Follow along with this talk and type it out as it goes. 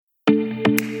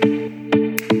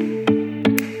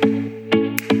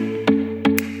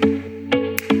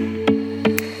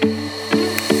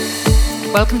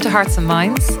Welcome to Hearts and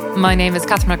Minds. My name is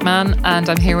Catherine McMahon and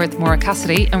I'm here with Maura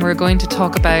Cassidy, and we're going to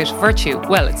talk about virtue.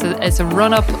 Well, it's a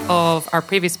run-up of our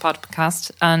previous podcast,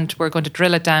 and we're going to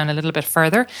drill it down a little bit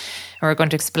further. And we're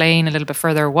going to explain a little bit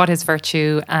further what is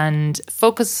virtue and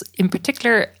focus in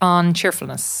particular on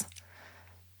cheerfulness.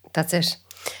 That's it.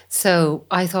 So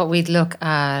I thought we'd look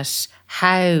at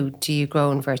how do you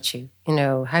grow in virtue? You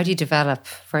know, how do you develop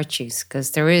virtues?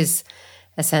 Because there is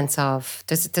a sense of,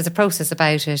 there's a process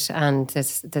about it, and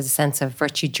there's a sense of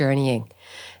virtue journeying.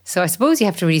 So I suppose you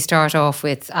have to really start off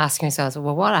with asking yourselves,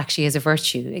 well, what actually is a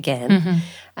virtue again?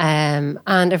 Mm-hmm.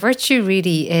 And a virtue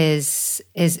really is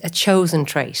a chosen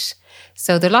trait.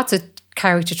 So there are lots of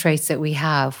character traits that we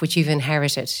have, which you've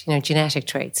inherited, you know, genetic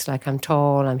traits, like I'm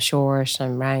tall, I'm short,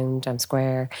 I'm round, I'm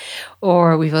square.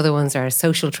 Or we've other ones that are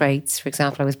social traits. For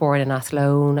example, I was born in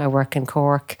Athlone, I work in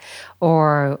Cork.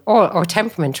 Or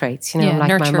temperament traits, you know, like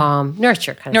nurture. My mom.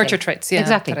 Nurture traits, yeah.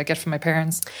 Exactly. That I get from my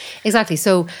parents. Exactly.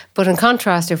 So, but in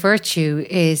contrast, a virtue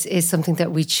is something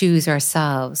that we choose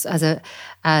ourselves as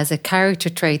a character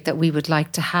trait that we would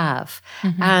like to have.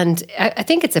 Mm-hmm. And I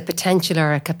think it's a potential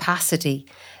or a capacity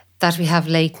that we have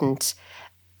latent.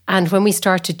 And when we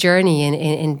start to journey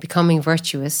in becoming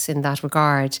virtuous in that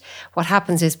regard, what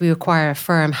happens is we acquire a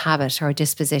firm habit or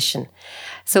disposition.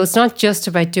 So it's not just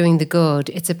about doing the good,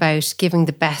 it's about giving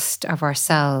the best of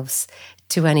ourselves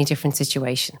to any different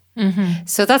situation. Mm-hmm.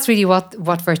 So that's really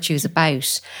what virtue is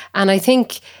about. And I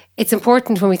think it's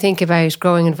important when we think about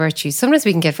growing in virtue. Sometimes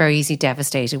we can get very easily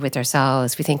devastated with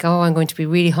ourselves. We think, oh, I'm going to be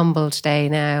really humble today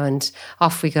now, and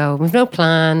off we go. We've no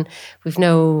plan. We've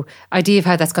no idea of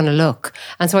how that's going to look.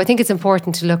 And so I think it's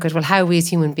important to look at, well, how we as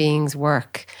human beings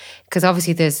work. Because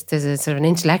obviously there's a sort of an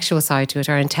intellectual side to it.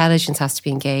 Our intelligence has to be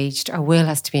engaged. Our will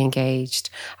has to be engaged.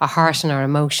 Our heart and our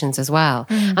emotions as well.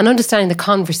 Mm. And understanding the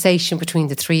conversation between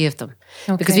the three of them.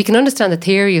 Okay. Because we can understand the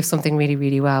theory of something really,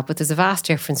 really well, but there's a vast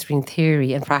difference between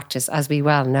theory and practice, as we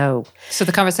well know. So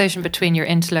the conversation between your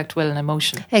intellect, will and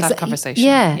emotion, that conversation.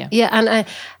 Yeah.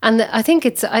 And I think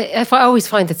I always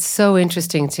find it so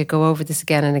interesting to go over this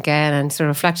again and again and sort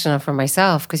of reflect on it for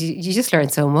myself, because you just learn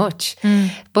so much.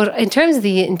 Mm. But in terms of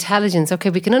the intelligence, okay,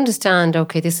 we can understand,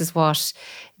 okay, this is what,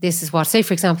 say,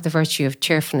 for example, the virtue of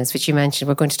cheerfulness, which you mentioned,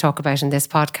 we're going to talk about in this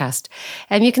podcast.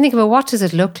 And you can think about, what does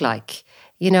it look like?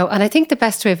 You know, and I think the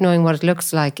best way of knowing what it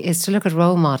looks like is to look at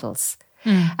role models.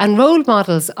 Mm. And role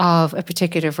models of a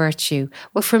particular virtue,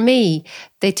 well, for me,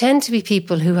 they tend to be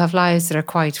people who have lives that are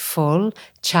quite full,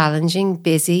 challenging,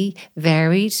 busy,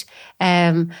 varied,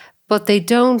 but they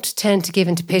don't tend to give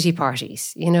into pity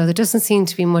parties. You know, there doesn't seem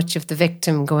to be much of the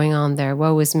victim going on there.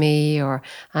 Woe is me, or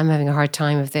I'm having a hard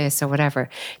time of this, or whatever.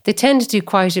 They tend to do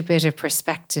quite a bit of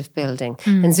perspective building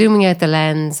and zooming out the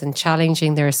lens and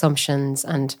challenging their assumptions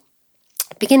and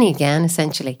beginning again,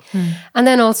 essentially. Mm. And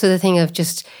then also the thing of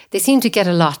just, they seem to get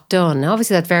a lot done. Now,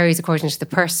 obviously that varies according to the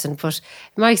person, but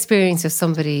in my experience of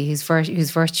somebody who's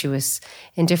virtuous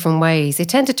in different ways, they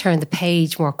tend to turn the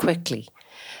page more quickly,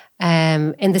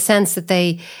 in the sense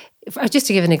that just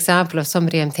to give an example of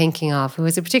somebody I'm thinking of who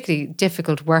has a particularly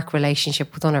difficult work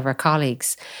relationship with one of her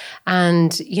colleagues.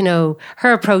 And, you know,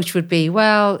 her approach would be,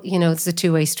 well, you know, it's a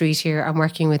two-way street here. I'm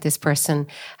working with this person.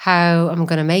 How I'm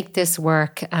going to make this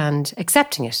work, and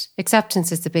accepting it.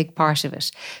 Acceptance is the big part of it.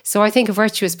 So I think a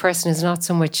virtuous person is not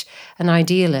so much an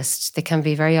idealist. They can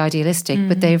be very idealistic,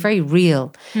 but they're very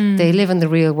real. They live in the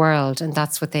real world, and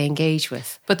that's what they engage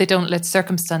with. But they don't let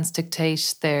circumstance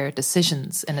dictate their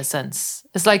decisions, in a sense.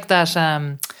 It's like that,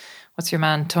 what's your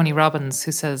man, Tony Robbins,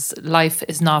 who says, life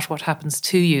is not what happens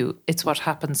to you, it's what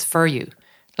happens for you.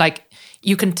 Like,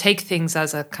 you can take things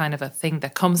as a kind of a thing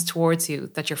that comes towards you,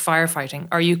 that you're firefighting,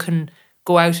 or you can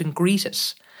go out and greet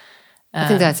it. I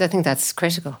think that's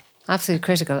critical. Absolutely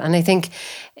critical. And I think,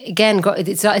 again,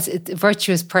 it's a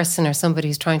virtuous person or somebody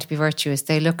who's trying to be virtuous,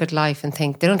 they look at life and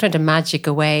think, they don't try to magic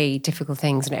away difficult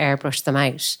things and airbrush them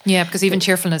out. Yeah, because even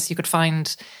cheerfulness, you could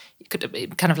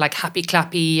kind of like happy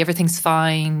clappy, everything's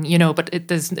fine, you know, but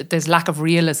there's lack of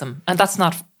realism, and that's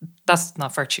not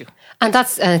virtue. And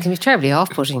it can be terribly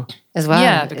off-putting as well.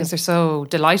 Yeah, because they're so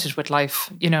delighted with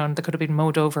life, you know, and they could have been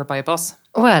mowed over by a bus.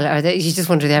 Well, you just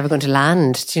wonder, are they ever going to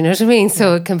land? Do you know what I mean?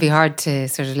 So it can be hard to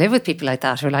sort of live with people like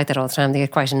that, who are like that all the time. They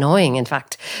get quite annoying, in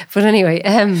fact. But anyway,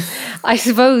 I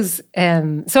suppose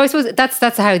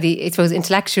that's how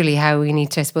intellectually how we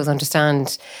need to, I suppose,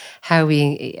 understand how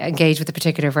we engage with a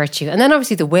particular virtue. And then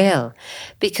obviously the will,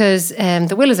 because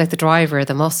the will is like the driver,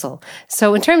 the muscle.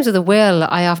 So in terms of the will,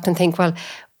 I often think, well,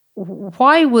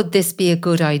 why would this be a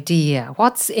good idea?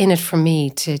 What's in it for me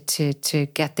to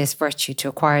get this virtue, to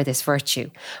acquire this virtue?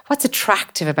 What's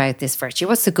attractive about this virtue?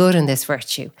 What's the good in this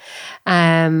virtue?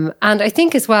 And I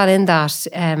think as well in that,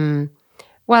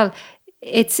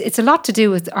 it's a lot to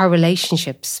do with our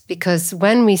relationships, because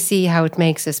when we see how it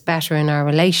makes us better in our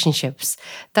relationships,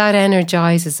 that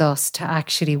energizes us to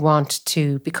actually want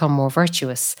to become more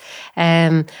virtuous.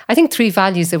 I think 3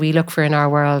 values that we look for in our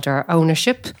world are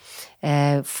ownership,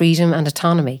 freedom and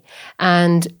autonomy.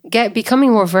 And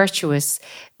becoming more virtuous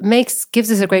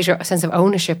gives us a greater sense of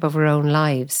ownership of our own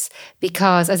lives,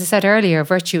 because, as I said earlier,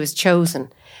 virtue is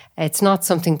chosen. It's not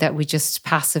something that we just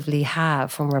passively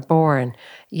have when we're born,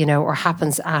 or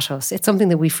happens at us. It's something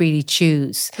that we freely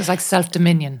choose. It's like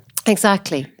self-dominion.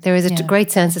 Exactly. There is a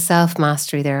great sense of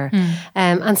self-mastery there.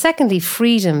 And secondly,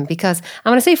 freedom, because,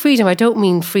 and when I say freedom, I don't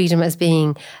mean freedom as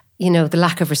being the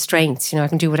lack of restraints. I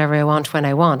can do whatever I want when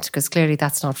I want, because clearly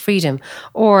that's not freedom.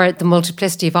 Or the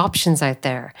multiplicity of options out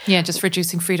there. Yeah, just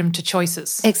reducing freedom to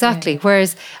choices. Exactly. Yeah.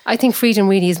 Whereas I think freedom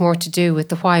really is more to do with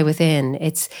the why within.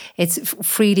 It's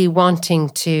freely wanting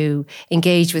to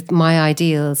engage with my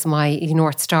ideals, my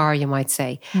North Star, you might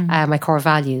say, my core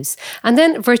values. And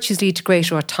then virtues lead to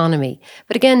greater autonomy.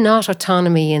 But again, not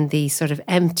autonomy in the sort of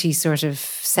empty sort of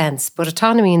sense, but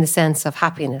autonomy in the sense of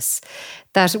happiness.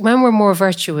 That when we're more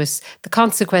virtuous, the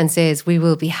consequence is we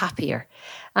will be happier.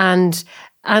 And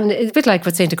it's a bit like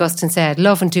what St. Augustine said,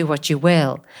 love and do what you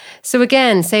will. So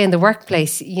again, say in the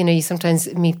workplace, you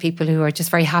sometimes meet people who are just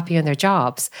very happy in their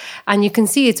jobs. And you can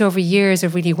see it's over years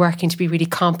of really working to be really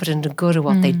competent and good at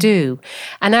what they do.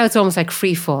 And now it's almost like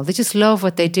free fall. They just love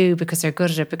what they do because they're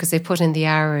good at it, because they put in the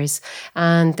hours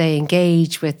and they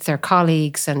engage with their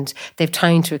colleagues and they've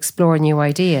time to explore new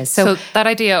ideas. So that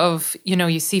idea of,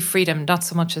 you see freedom, not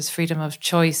so much as freedom of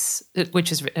choice,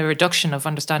 which is a reduction of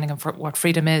understanding of what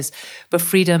freedom is, but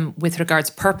freedom with regards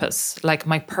purpose, like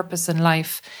my purpose in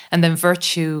life, and then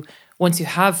virtue. Once you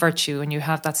have virtue and you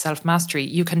have that self-mastery,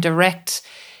 you can direct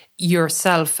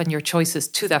yourself and your choices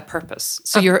to that purpose.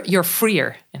 So you're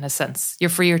freer in a sense. You're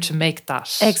freer to make that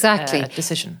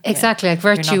decision. Exactly. Like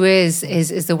virtue is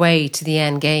the way to the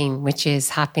end game, which is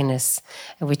happiness,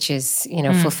 which is,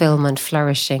 fulfillment,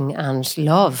 flourishing and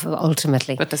love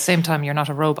ultimately. But at the same time, you're not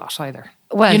a robot either.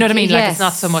 Well, you know what I mean? Yes. Like it's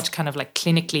not so much kind of like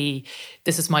clinically,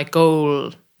 this is my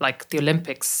goal, like the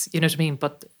Olympics, you know what I mean?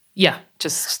 But yeah,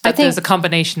 just that there's a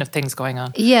combination of things going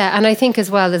on. Yeah, and I think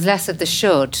as well there's less of the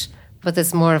should, but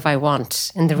there's more of I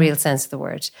want in the real sense of the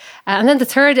word. And then the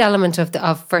third element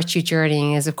of virtue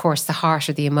journeying is, of course, the heart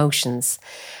or the emotions.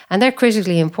 And they're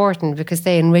critically important because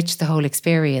they enrich the whole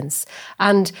experience.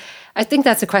 And I think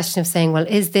that's a question of saying, well,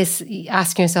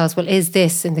 asking yourselves, well, is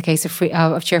this, in the case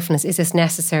of cheerfulness, is this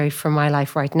necessary for my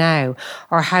life right now?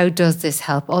 Or how does this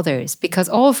help others? Because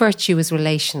all virtue is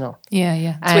relational.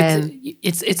 Yeah.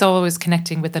 It's always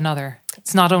connecting with another.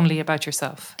 It's not only about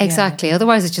yourself. Exactly. Yeah.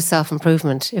 Otherwise, it's just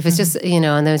self-improvement. If it's just,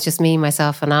 and then it's just me,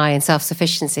 myself, and I, and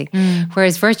self-sufficiency.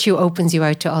 Whereas virtue opens you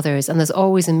out to others, and there's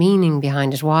always a meaning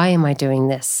behind it. Why am I doing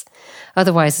this?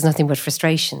 Otherwise, it's nothing but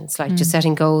frustration. It's like just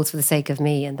setting goals for the sake of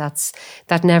me, and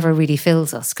that never really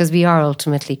fills us, because we are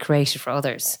ultimately created for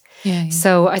others. Yeah.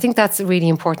 So I think that's really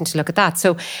important to look at that.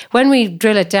 So when we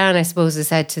drill it down, I suppose, as I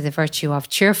said, to the virtue of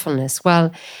cheerfulness,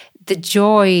 well, the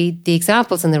joy, the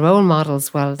examples and the role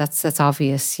models, well, that's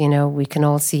obvious. We can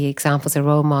all see examples of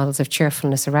role models of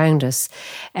cheerfulness around us.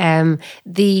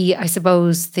 I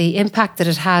suppose the impact that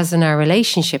it has in our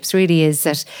relationships really is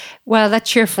that, well, that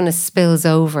cheerfulness spills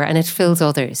over and it fills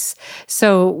others.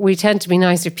 So we tend to be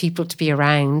nicer people to be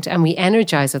around, and we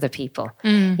energize other people.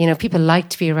 People like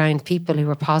to be around people who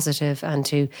are positive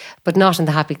but not in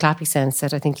the happy clappy sense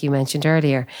that I think you mentioned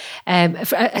earlier.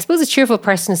 I suppose a cheerful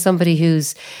person is somebody who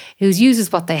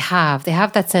uses what they have. They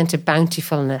have that sense of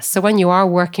bountifulness. So when you are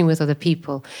working with other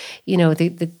people,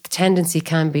 the tendency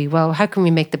can be, well, how can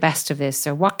we make the best of this?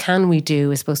 Or what can we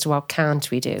do as opposed to what can't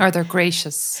we do? Are they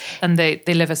gracious and they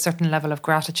live a certain level of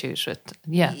gratitude with,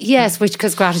 Yes,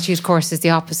 because gratitude, of course, is the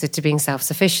opposite to being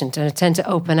self-sufficient, and it tends to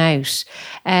open out.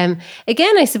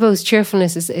 Again, I suppose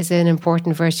cheerfulness is an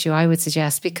important virtue, I would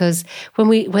suggest, because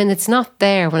when it's not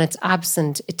there, when it's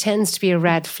absent, it tends to be a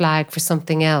red flag for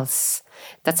something else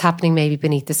that's happening maybe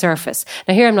beneath the surface.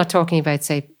 Now here I'm not talking about,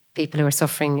 say, people who are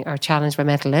suffering or challenged by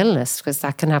mental illness, because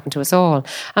that can happen to us all.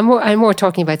 I'm more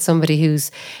talking about somebody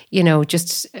who's,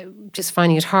 just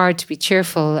finding it hard to be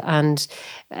cheerful, and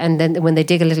then when they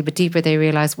dig a little bit deeper, they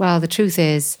realise, well, the truth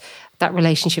is that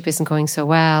relationship isn't going so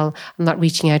well. I'm not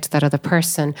reaching out to that other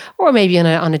person. Or maybe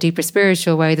on a deeper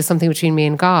spiritual way, there's something between me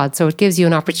and God. So it gives you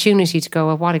an opportunity to go,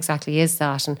 well, what exactly is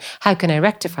that? And how can I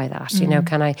rectify that? You know,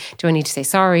 do I need to say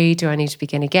sorry? Do I need to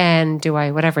begin again?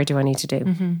 Whatever do I need to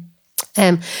do?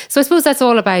 So I suppose that's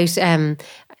all about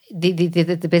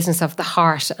the business of the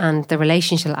heart and the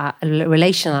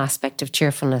relational aspect of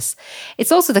cheerfulness.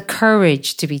 It's also the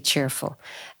courage to be cheerful.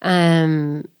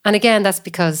 And again, that's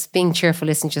because being cheerful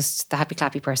isn't just the happy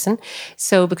clappy person.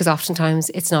 So because oftentimes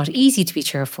it's not easy to be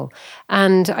cheerful.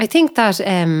 And I think that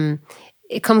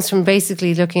it comes from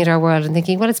basically looking at our world and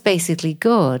thinking, well, it's basically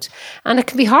good. And it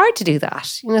can be hard to do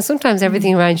that. You know, sometimes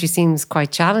everything around you seems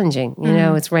quite challenging. You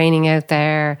know, it's raining out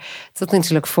there, something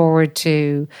to look forward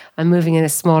to. I'm moving in a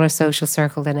smaller social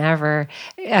circle than ever,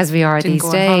 as we are these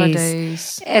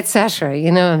days, etc.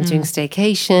 You know, I'm doing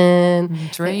staycation.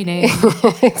 It's raining.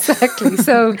 Exactly.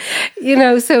 So, you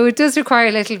know, so it does require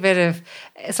a little bit of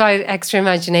slight extra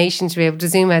imagination to be able to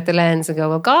zoom out the lens and go,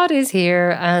 well, God is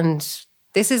here and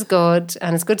this is good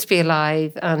and it's good to be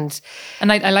alive. And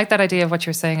I like that idea of what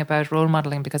you're saying about role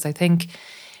modeling, because I think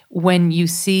when you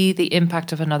see the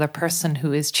impact of another person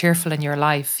who is cheerful in your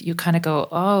life, you kind of go,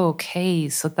 oh, okay,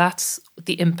 so that's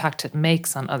the impact it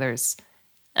makes on others.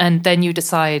 And then you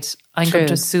decide, I'm going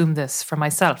to assume this for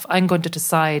myself. I'm going to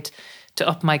decide to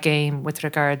up my game with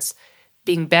regards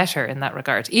being better in that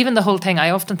regard. Even the whole thing, I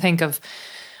often think of,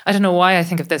 I don't know why I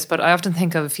think of this, but I often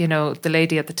think of, you know, the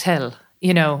lady at the till,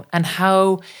 you know, and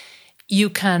how you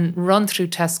can run through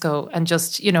Tesco and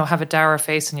just, you know, have a dour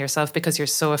face on yourself because you're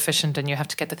so efficient and you have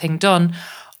to get the thing done.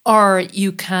 Or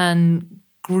you can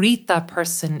greet that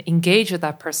person, engage with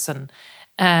that person.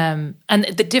 And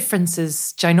the difference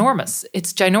is ginormous.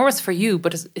 It's ginormous for you,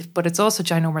 but it's also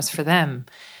ginormous for them.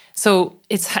 So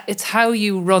it's how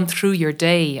you run through your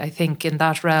day, I think, in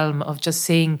that realm of just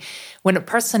seeing when a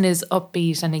person is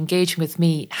upbeat and engaging with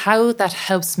me, how that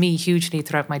helps me hugely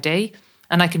throughout my day.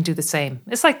 And I can do the same.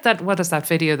 It's like that, what is that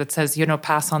video that says, you know,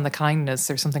 pass on the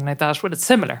kindness or something like that? Well, it's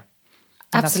similar.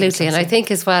 Absolutely. And I think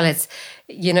as well, it's,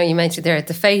 you know, you mentioned there,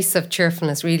 the face of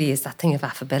cheerfulness really is that thing of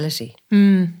affability.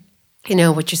 You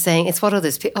know, what you're saying, it's what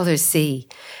others see.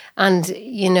 And,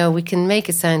 you know, we can make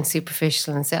it sound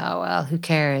superficial and say, oh, well, who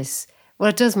cares? Well,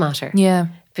 it does matter. Yeah.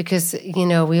 Because, you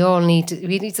know, we need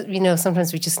to, you know,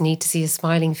 sometimes we just need to see a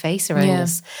smiling face around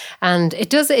us. And it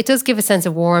does give a sense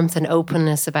of warmth and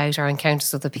openness about our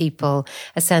encounters with other people,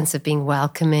 a sense of being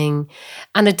welcoming.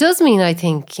 And it does mean, I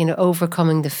think, you know,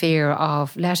 overcoming the fear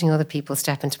of letting other people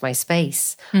step into my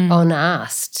space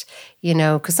unasked. You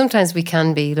know, because sometimes we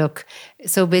can be,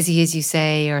 so busy, as you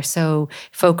say, or so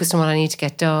focused on what I need to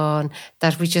get done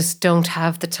that we just don't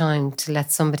have the time to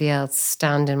let somebody else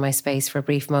stand in my space for a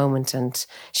brief moment and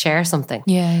share something.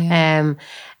 Yeah.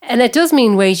 And it does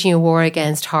mean waging a war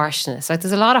against harshness. Like,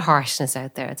 there's a lot of harshness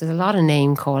out there. There's a lot of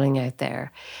name calling out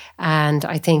there. And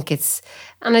I think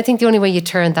the only way you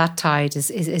turn that tide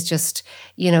is just,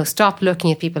 you know, stop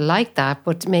looking at people like that,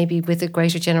 but maybe with a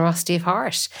greater generosity of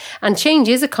heart. And change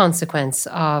is a consequence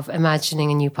of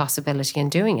imagining a new possibility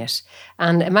and doing it.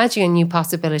 And imagining a new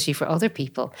possibility for other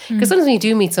people. Because sometimes when you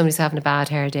do meet somebody who's having a bad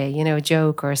hair day, you know, a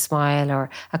joke or a smile or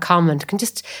a comment can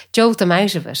just jolt them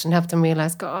out of it and help them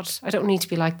realise, God, I don't need to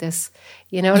be like this.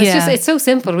 You know, and it's so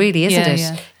simple, really, isn't it?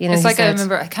 Yeah. You know, it's like,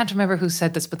 I can't remember who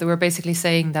said this, but they were basically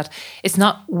saying that it's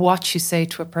not what you say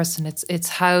to a person, it's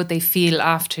how they feel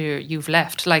after you've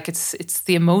left. Like, it's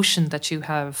the emotion that you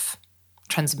have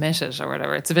transmitted or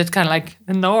whatever. It's a bit kind of like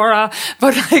Nora,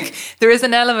 but like there is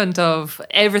an element of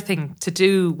everything to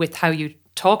do with how you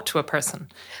talk to a person.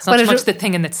 It's not so much the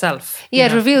thing in itself. Yeah,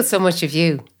 it reveals so much of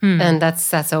you, and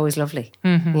that's always lovely.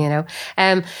 You know,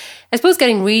 I suppose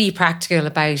getting really practical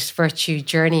about virtue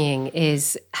journeying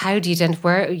is, how do you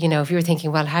identify? You know, if you were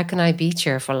thinking, well, how can I be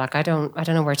cheerful? Like, I don't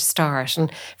know where to start.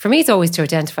 And for me, it's always to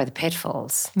identify the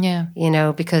pitfalls. Yeah, you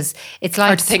know, because it's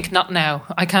like, or to think, not now.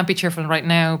 I can't be cheerful right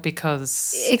now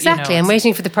because exactly. You know, I'm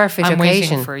waiting for the perfect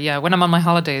occasion. Waiting for when I'm on my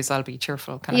holidays, I'll be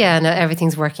cheerful. Kind of. No,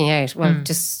 everything's working out. Well,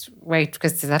 just wait,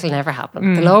 because that'll never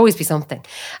happen. There'll always be something.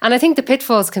 And I think the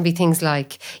pitfalls can be things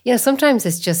like, you know, sometimes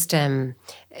it's just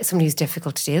somebody who's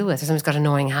difficult to deal with, or somebody's got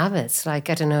annoying habits. Like,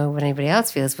 I don't know what anybody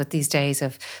else feels, but these days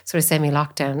of sort of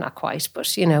semi-lockdown, not quite,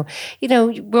 but you know,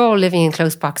 we're all living in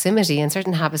close proximity, and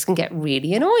certain habits can get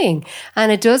really annoying.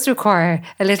 And it does require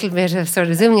a little bit of sort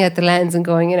of zooming out the lens and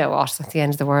going, you know what, at the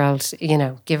end of the world, you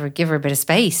know, give her a bit of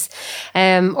space.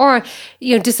 Or,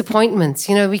 you know, disappointments.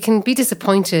 You know, we can be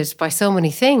disappointed by so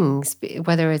many things,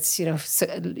 whether it's, you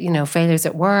know, failures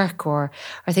at work or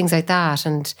things like that.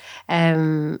 And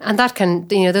that can,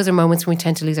 you those are moments when we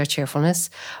tend to lose our cheerfulness.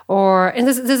 And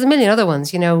there's a million other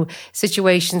ones,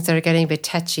 situations that are getting a bit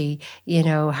touchy.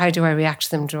 How do I react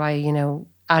to them? Do I,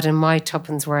 add in my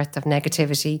tuppence worth of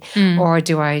negativity, or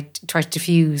do I try to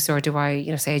diffuse, or do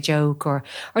I, say a joke, or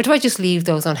do I just leave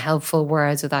those unhelpful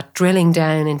words or that drilling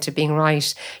down into being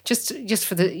right, just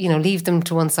for the, leave them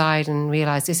to one side and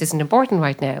realize this isn't important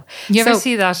right now. You ever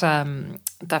see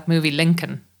that movie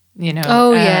Lincoln?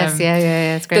 Oh yes,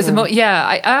 yeah, it's great.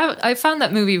 I found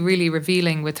that movie really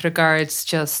revealing with regards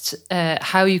just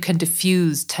how you can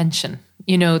diffuse tension.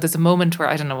 There's a moment where,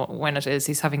 I don't know when it is,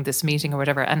 he's having this meeting or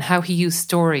whatever, and how he used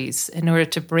stories in order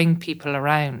to bring people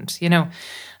around.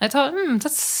 I thought,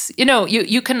 that's,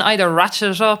 you can either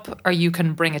ratchet it up or you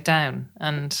can bring it down.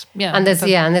 And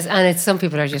it's some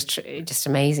people are just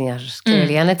amazing at it,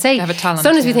 clearly. And I'd say, have a talent,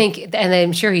 sometimes we think, and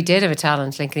I'm sure he did have a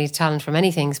talent, like he had talent for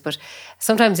many things, but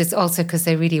sometimes it's also because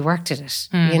they really worked at it.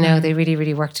 They really,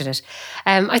 really worked at it.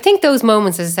 I think those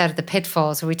moments, as I said, the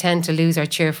pitfalls where we tend to lose our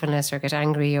cheerfulness or get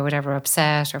angry or whatever,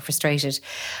 upset or frustrated,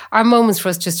 are moments for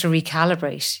us just to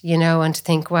recalibrate, and to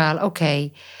think, well,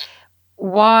 okay,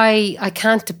 why I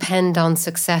can't depend on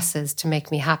successes to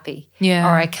make me happy. Yeah.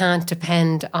 Or I can't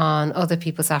depend on other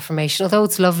people's affirmation, although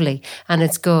it's lovely and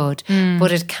it's good,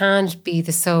 but it can't be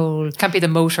the sole. It can't be the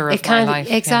motor of my life.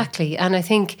 Exactly. Yeah. And I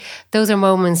think those are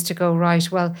moments to go,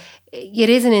 right, well, it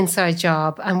is an inside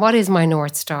job, and what is my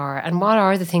North Star, and what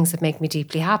are the things that make me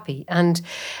deeply happy? And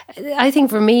I think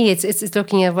for me, it's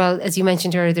looking at, well, as you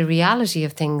mentioned earlier, the reality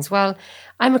of things. Well,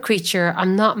 I'm a creature.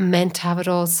 I'm not meant to have it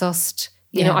all sussed.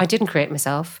 I didn't create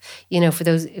myself. For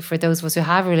those of us who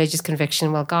have a religious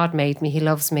conviction, well, God made me, He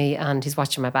loves me, and He's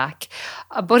watching my back.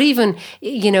 But even,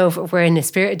 if we're in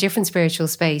a different spiritual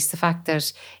space, the fact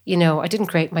that, I didn't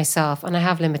create myself and I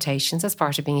have limitations, that's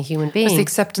part of being a human being. It's the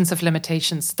acceptance of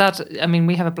limitations.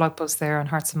 We have a blog post there on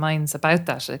Hearts and Minds about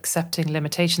that, accepting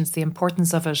limitations, the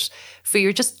importance of it for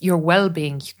your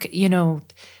well-being.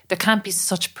 There can't be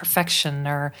such perfection,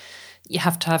 or you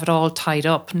have to have it all tied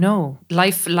up. No,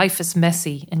 life is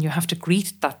messy, and you have to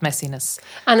greet that messiness.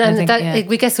 And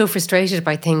we get so frustrated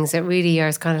by things that really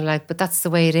are kind of like, but that's the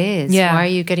way it is. Yeah. Why are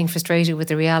you getting frustrated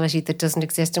with a reality that doesn't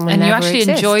exist and will never exist? And you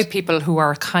actually enjoy people who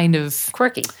are kind of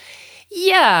quirky.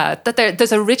 Yeah, that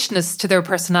there's a richness to their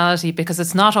personality because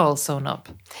it's not all sewn up.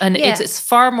 And it's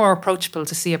far more approachable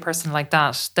to see a person like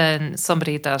that than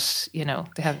somebody that,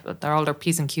 they're all their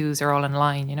P's and Q's are all in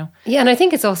line, Yeah, and I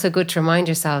think it's also good to remind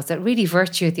ourselves that really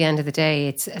virtue at the end of the day,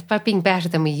 it's about being better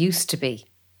than we used to be.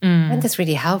 And that's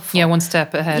really helpful. Yeah, one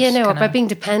step ahead. About being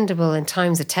dependable in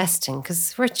times of testing,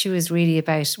 because virtue is really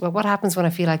about, well, what happens when I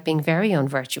feel like being very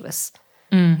unvirtuous?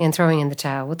 And throwing in the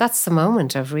towel. Well, that's the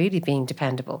moment of really being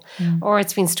dependable. Or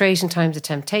it's been straight in times of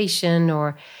temptation,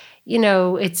 or,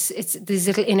 it's these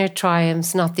little inner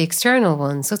triumphs, not the external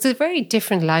ones. So it's a very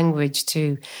different language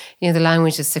to, the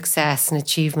language of success and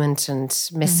achievement and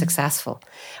Miss Successful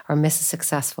or Mrs.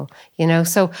 Successful,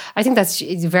 So I think that's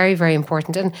very, very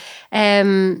important.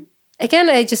 And again,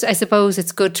 I suppose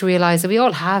it's good to realize that we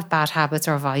all have bad habits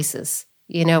or vices.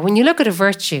 When you look at a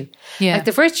virtue, like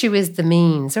the virtue is the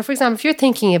mean. So, for example, if you're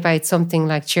thinking about something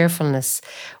like cheerfulness,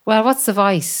 well, what's the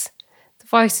vice? The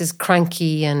vice is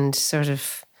cranky and sort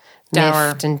of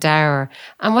miffed and dour.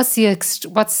 And what's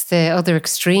the other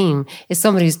extreme? Is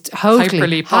somebody who's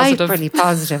totally hyperly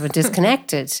positive and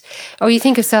disconnected. Or you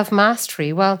think of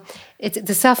self-mastery. Well, it's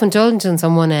the self-indulgence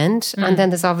on one end, and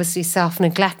then there's obviously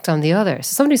self-neglect on the other.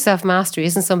 So somebody's self-mastery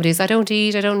isn't somebody who's, I don't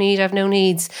eat, I don't need, I have no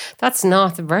needs. That's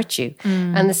not the virtue.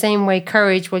 And the same way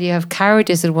courage, well, you have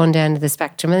cowardice at one end of the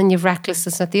spectrum, and then you have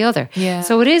recklessness at the other. Yeah.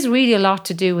 So it is really a lot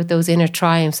to do with those inner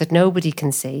triumphs that nobody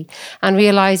can see, and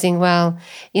realising, well,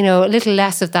 a little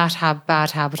less of that bad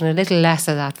habit and a little less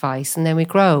of that vice, and then we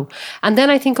grow. And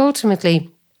then I think ultimately,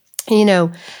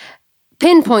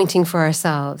 pinpointing for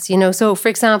ourselves, so for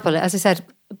example, as I said,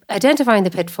 identifying the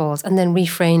pitfalls and then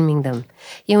reframing them.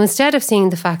 Instead of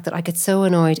seeing the fact that I get so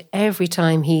annoyed every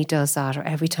time he does that or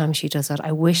every time she does that,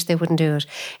 I wish they wouldn't do it.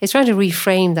 It's trying to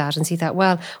reframe that and see that,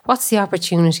 well, what's the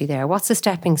opportunity there? What's the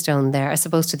stepping stone there as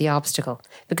opposed to the obstacle?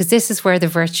 Because this is where the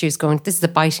virtue is going. This is the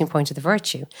biting point of the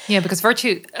virtue. Yeah, because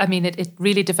virtue, it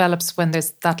really develops when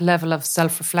there's that level of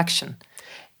self-reflection.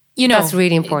 That's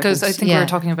really important. Because I think we were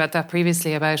talking about that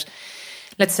previously about,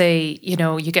 let's say,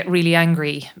 you get really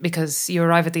angry because you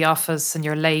arrive at the office and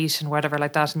you're late and whatever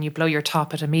like that, and you blow your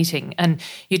top at a meeting, and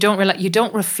you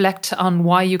don't reflect on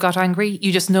why you got angry.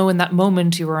 You just know in that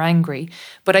moment you were angry.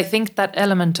 But I think that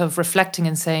element of reflecting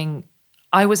and saying,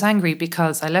 I was angry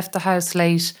because I left the house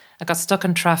late, I got stuck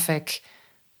in traffic,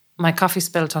 my coffee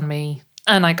spilt on me,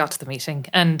 and I got to the meeting.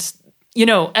 And you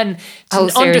know, and Whole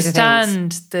to series of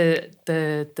understand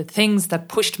the things that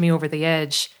pushed me over the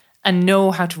edge and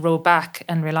know how to roll back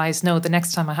and realize, no, the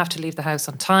next time I have to leave the house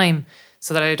on time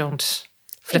so that I don't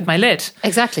flip my lid.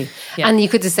 Exactly. Yeah. And you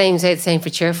could say the same for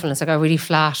cheerfulness. Like, I'm really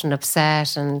flat and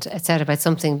upset and etc. about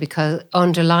something because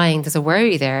underlying there's a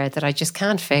worry there that I just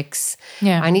can't fix.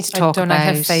 Yeah. I need to talk about. I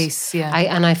have face. Yeah.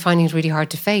 And I find it really hard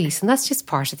to face. And that's just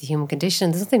part of the human condition.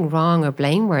 There's nothing wrong or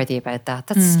blameworthy about that.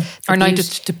 That's or not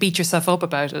just to beat yourself up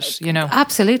about it, you know.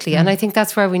 Absolutely. And I think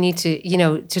that's where we need to, you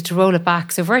know, to roll it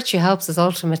back. So virtue helps us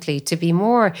ultimately to be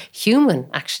more human,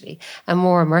 actually, and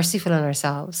more merciful on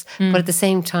ourselves. But at the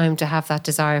same time, to have that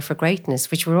desire for greatness,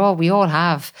 which we all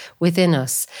have within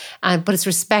us. But it's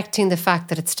respecting the fact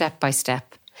that it's step by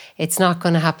step. It's not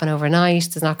going to happen overnight.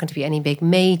 There's not going to be any big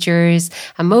majors.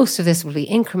 And most of this will be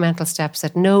incremental steps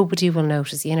that nobody will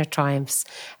notice the inner triumphs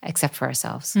except for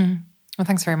ourselves. Well,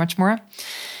 thanks very much, Maura.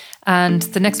 And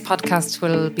the next podcast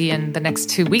will be in the next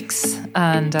 2 weeks.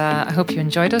 And I hope you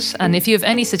enjoyed it. And if you have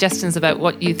any suggestions about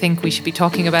what you think we should be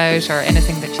talking about or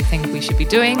anything that you think we should be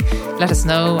doing, let us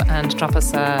know and drop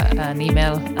us an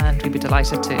email, and we'd be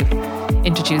delighted to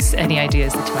introduce any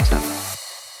ideas that you might have.